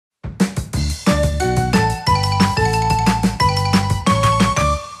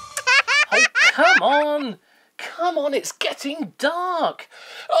come on, it's getting dark.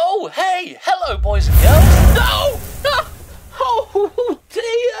 Oh, hey, hello, boys and girls. No! Ah! Oh,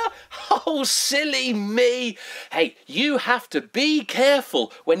 dear. Oh, silly me. Hey, you have to be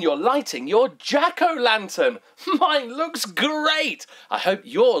careful when you're lighting your jack-o'-lantern. Mine looks great. I hope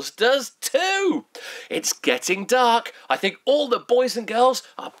yours does too. It's getting dark. I think all the boys and girls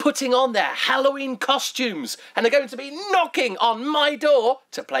are putting on their Halloween costumes and are going to be knocking on my door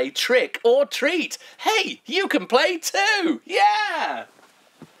to play trick or treat. Hey, you can play too. Yeah.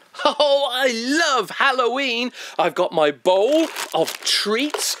 Oh, I love Halloween. I've got my bowl of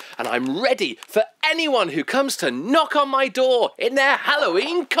treats and I'm ready for anyone who comes to knock on my door in their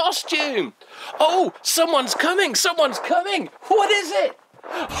Halloween costume. Oh, someone's coming, someone's coming. What is it?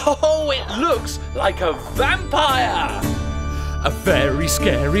 Oh, it looks like a vampire. A very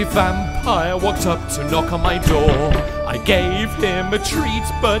scary vampire walked up to knock on my door. I gave him a treat,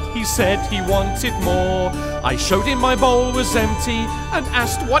 but he said he wanted more. I showed him my bowl was empty and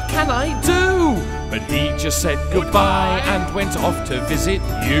asked, what can I do? But he just said goodbye and went off to visit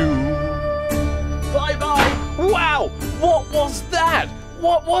you. Bye-bye. Wow, what was that?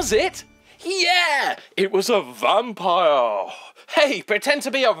 What was it? Yeah, it was a vampire. Hey, pretend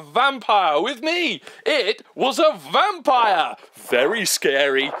to be a vampire with me. It was a vampire. Very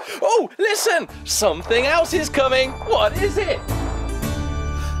scary. Oh, listen, something else is coming. What is it?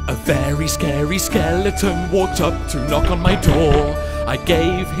 A very scary skeleton walked up to knock on my door. I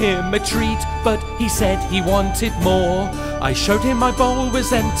gave him a treat, but he said he wanted more. I showed him my bowl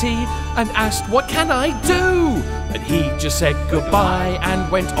was empty and asked, what can I do? But he just said goodbye and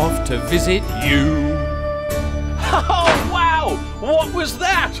went off to visit you. Oh, wow! What was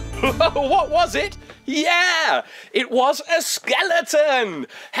that? What was it? Yeah! It was a skeleton!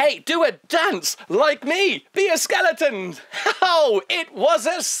 Hey, do a dance like me! Be a skeleton! Oh, it was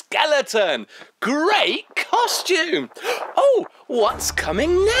a skeleton! Great costume! Oh, what's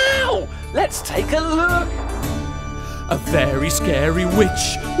coming now? Let's take a look! A very scary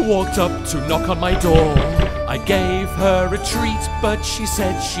witch walked up to knock on my door. I gave her a treat, but she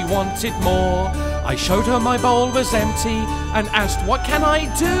said she wanted more. I showed her my bowl was empty and asked, what can I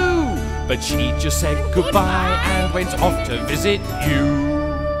do? But she just said goodbye and went off to visit you.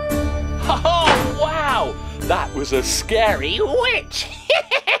 Oh, wow! That was a scary witch!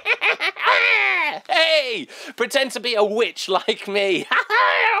 Hey, pretend to be a witch like me.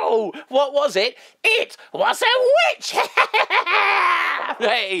 What was it? It was a witch!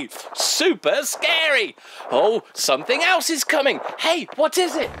 Hey, super scary. Oh, something else is coming. Hey, what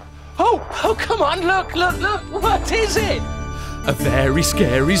is it? Oh, come on, look. What is it? A very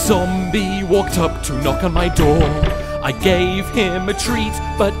scary zombie walked up to knock on my door. I gave him a treat,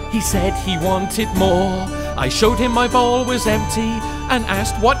 but he said he wanted more. I showed him my bowl was empty and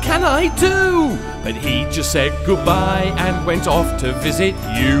asked, what can I do? But he just said goodbye and went off to visit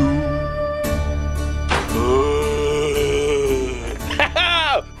you.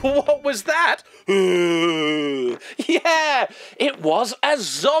 What was that? Yeah, it was a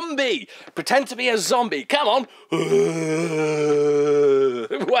zombie. Pretend to be a zombie. Come on.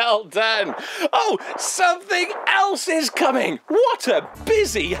 Well done. Oh, something else is coming. What a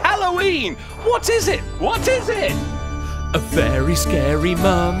busy Halloween. What is it? What is it? A very scary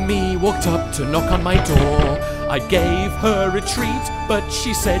mummy walked up to knock on my door. I gave her a treat, but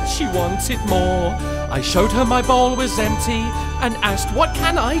she said she wanted more. I showed her my bowl was empty and asked, what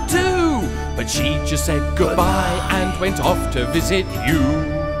can I do? But she just said goodbye and went off to visit you.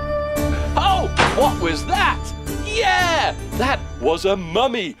 Oh, what was that? Yeah, that was a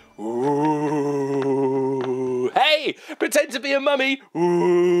mummy. Ooh. Hey, pretend to be a mummy.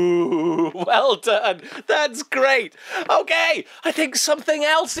 Ooh, well done. That's great. Okay, I think something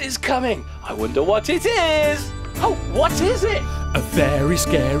else is coming. I wonder what it is. Oh, what is it? A very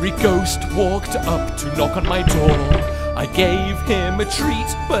scary ghost walked up to knock on my door. I gave him a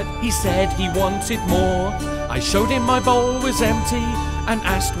treat, but he said he wanted more. I showed him my bowl was empty and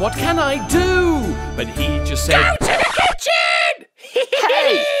asked, what can I do? But he just said, go to the kitchen!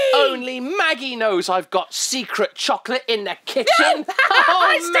 Hey, only Maggie knows I've got secret chocolate in the kitchen.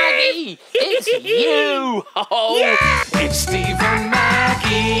 Oh, Maggie, it's you. Oh, yeah. It's Steve and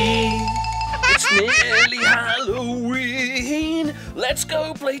Maggie. It's nearly Halloween. Let's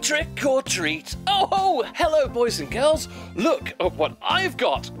go play trick or treat. Oh, hello, boys and girls. Look at what I've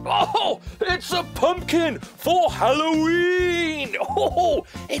got. Oh, it's a pumpkin for Halloween. Oh,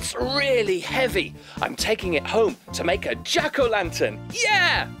 it's really heavy. I'm taking it home to make a jack-o'-lantern.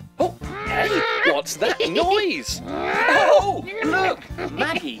 Yeah. Oh, Hey, what's that noise? Oh, look!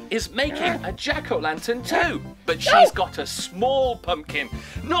 Maggie is making a jack-o'-lantern too, but she's got a small pumpkin,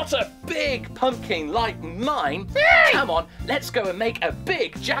 not a big pumpkin like mine. Come on, let's go and make a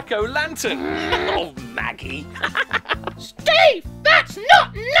big jack-o'-lantern. Oh, Maggie. Steve, that's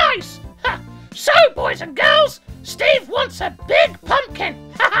not nice! So, boys and girls, Steve wants a big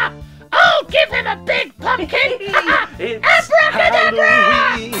pumpkin. I'll give him a big pumpkin. It's Abracadabra!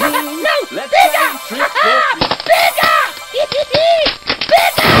 Halloween. No, Let's bigger! go trick or treat.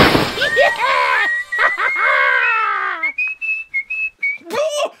 Bigger!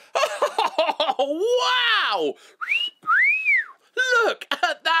 Oh, wow! Look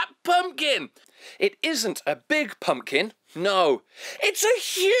at that pumpkin. It isn't a big pumpkin. No, it's a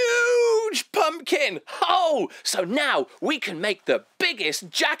huge pumpkin. Oh, so now we can make the biggest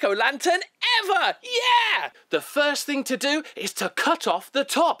jack-o'-lantern ever. Yeah! The first thing to do is to cut off the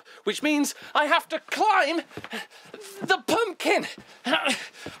top, which means I have to climb the pumpkin.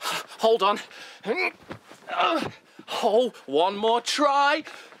 Hold on. Oh, one more try.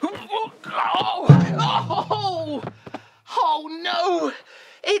 Oh no!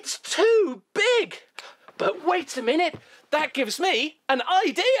 It's too big. But wait a minute, that gives me an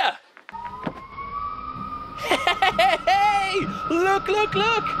idea. Hey! Look, look,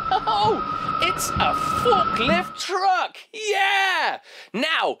 look! Oh, it's a forklift truck! Yeah!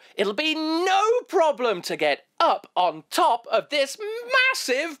 Now, it'll be no problem to get up on top of this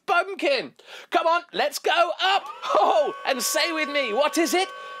massive pumpkin. Come on, let's go up! Oh, and say with me, what is it?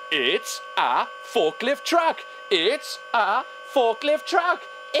 It's a forklift truck. It's a forklift truck.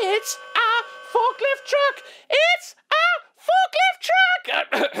 It's a forklift truck. It's a forklift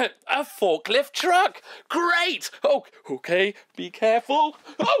truck. A forklift truck. Great. Oh, okay. Be careful.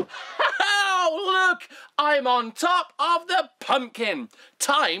 Oh, look. I'm on top of the pumpkin.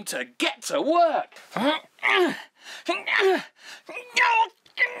 Time to get to work.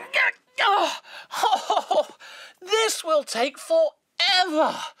 Oh, this will take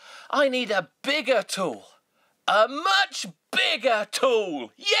forever. I need a bigger tool. A much bigger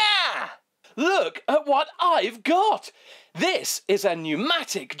tool. Yeah! Look at what I've got. This is a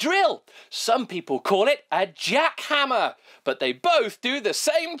pneumatic drill. Some people call it a jackhammer, but they both do the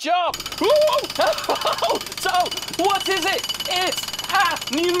same job. So, what is it? It's a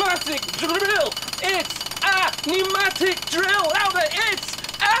pneumatic drill. It's a pneumatic drill. Louder. It's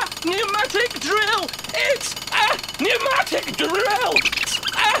a pneumatic drill. It's a pneumatic drill.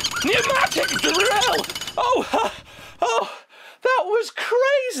 A pneumatic drill. Oh, that was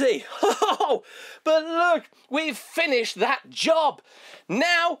crazy. Oh, but look, we've finished that job.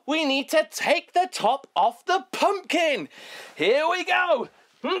 Now we need to take the top off the pumpkin. Here we go.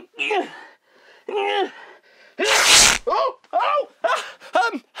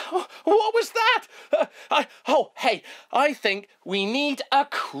 What was that? Hey, I think we need a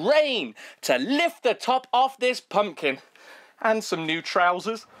crane to lift the top off this pumpkin. And some new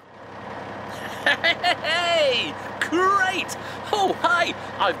trousers. Hey, great! Oh, hi,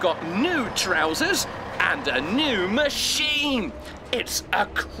 I've got new trousers and a new machine. It's a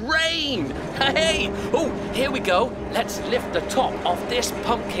crane. Hey, oh, here we go. Let's lift the top off this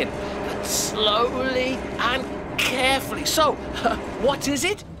pumpkin, but slowly and carefully. So, what is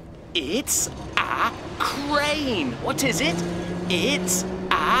it? It's a crane. What is it? It's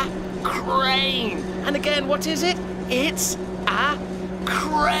a crane. And again, what is it? It's a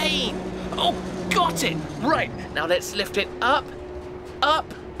crane. Oh, got it. Right, now let's lift it up,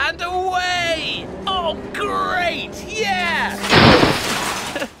 up, and away. Oh, great. Yeah.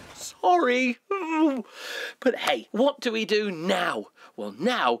 Sorry. But hey, what do we do now? Well,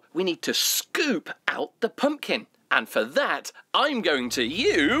 now we need to scoop out the pumpkin. And for that, I'm going to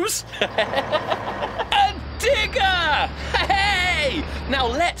use a digger. Hey! Now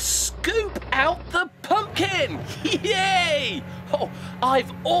let's scoop out the pumpkin. Yay! Oh,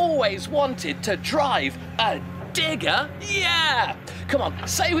 I've always wanted to drive a digger. Yeah! Come on,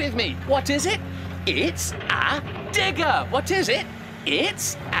 say with me. What is it? It's a digger. What is it?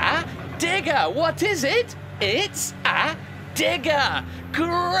 It's a digger. What is it? It's a digger.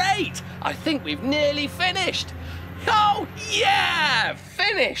 Great! I think we've nearly finished. Oh, yeah!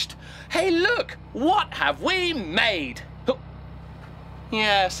 Finished! Hey, look! What have we made? Oh,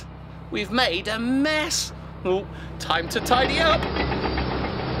 yes, we've made a mess. Oh, time to tidy up.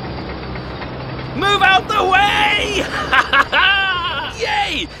 Move out the way!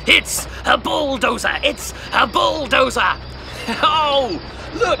 Yay! It's a bulldozer! It's a bulldozer! Oh,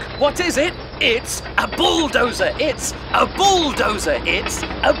 look, what is it? It's a bulldozer. It's a bulldozer. It's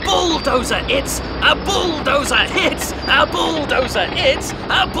a bulldozer. It's a bulldozer. It's a bulldozer. It's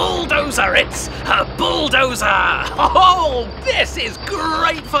a bulldozer. It's a bulldozer. Oh, this is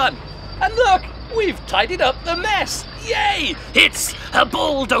great fun. And look, we've tidied up the mess. Yay! It's a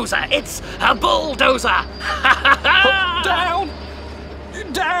bulldozer. It's a bulldozer. Down!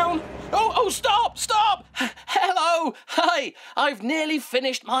 Down! Oh, stop! Stop! Hello! Hi! I've nearly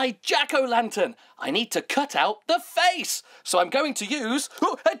finished my jack-o'-lantern. I need to cut out the face. So I'm going to use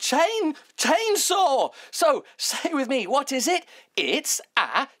a chainsaw. So say with me, what is it? It's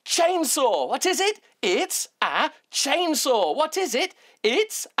a chainsaw. What is it? It's a chainsaw. What is it?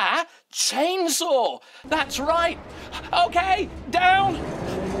 It's a chainsaw. That's right. Okay, down,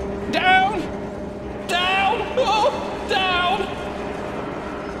 down, down, oh, down.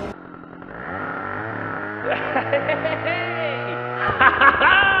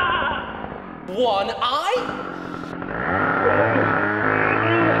 One eye.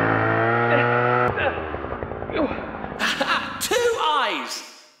 Two eyes.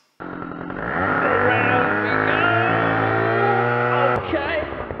 Around we go. Okay.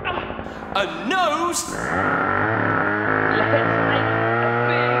 A nose. Let's make a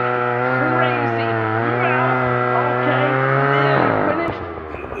big, crazy mouth. Okay, nearly finished.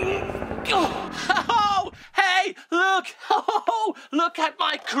 Oh, hey, look. Oh, look at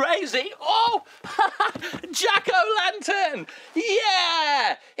my crazy. Oh, jack-o'-lantern.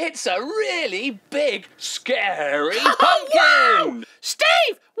 Yeah, it's a really big, scary pumpkin. Wow!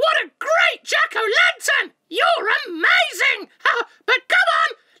 Steve, what a great jack-o'-lantern! You're amazing! But come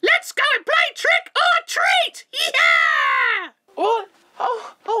on, let's go and play trick or treat! Yeah! What?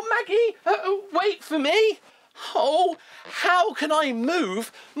 Oh, Maggie, wait for me. Oh, how can I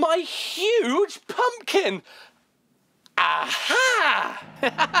move my huge pumpkin? Aha!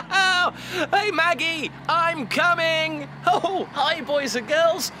 Hey, Maggie, I'm coming. Oh, hi, boys and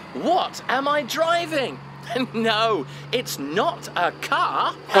girls. What am I driving? No, it's not a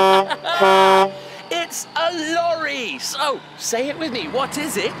car. It's a lorry. So, say it with me. What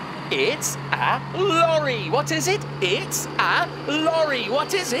is it? It's a lorry. What is it? It's a lorry.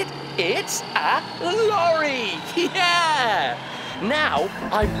 What is it? It's a lorry. Yeah! Now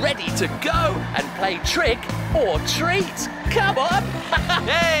I'm ready to go and play trick or treat. Come on!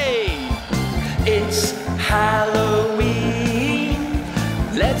 Hey! It's Halloween.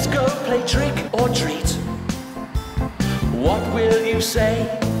 Let's go play trick or treat. What will you say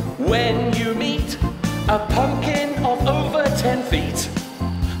when you meet a pumpkin of over 10 feet?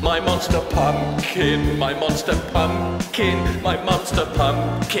 My monster pumpkin, my monster pumpkin, my monster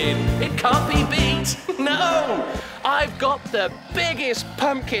pumpkin. It can't be beat, no! I've got the biggest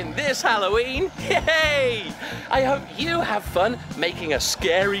pumpkin this Halloween. Yay! I hope you have fun making a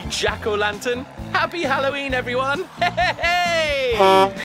scary jack-o'-lantern. Happy Halloween, everyone! Hey!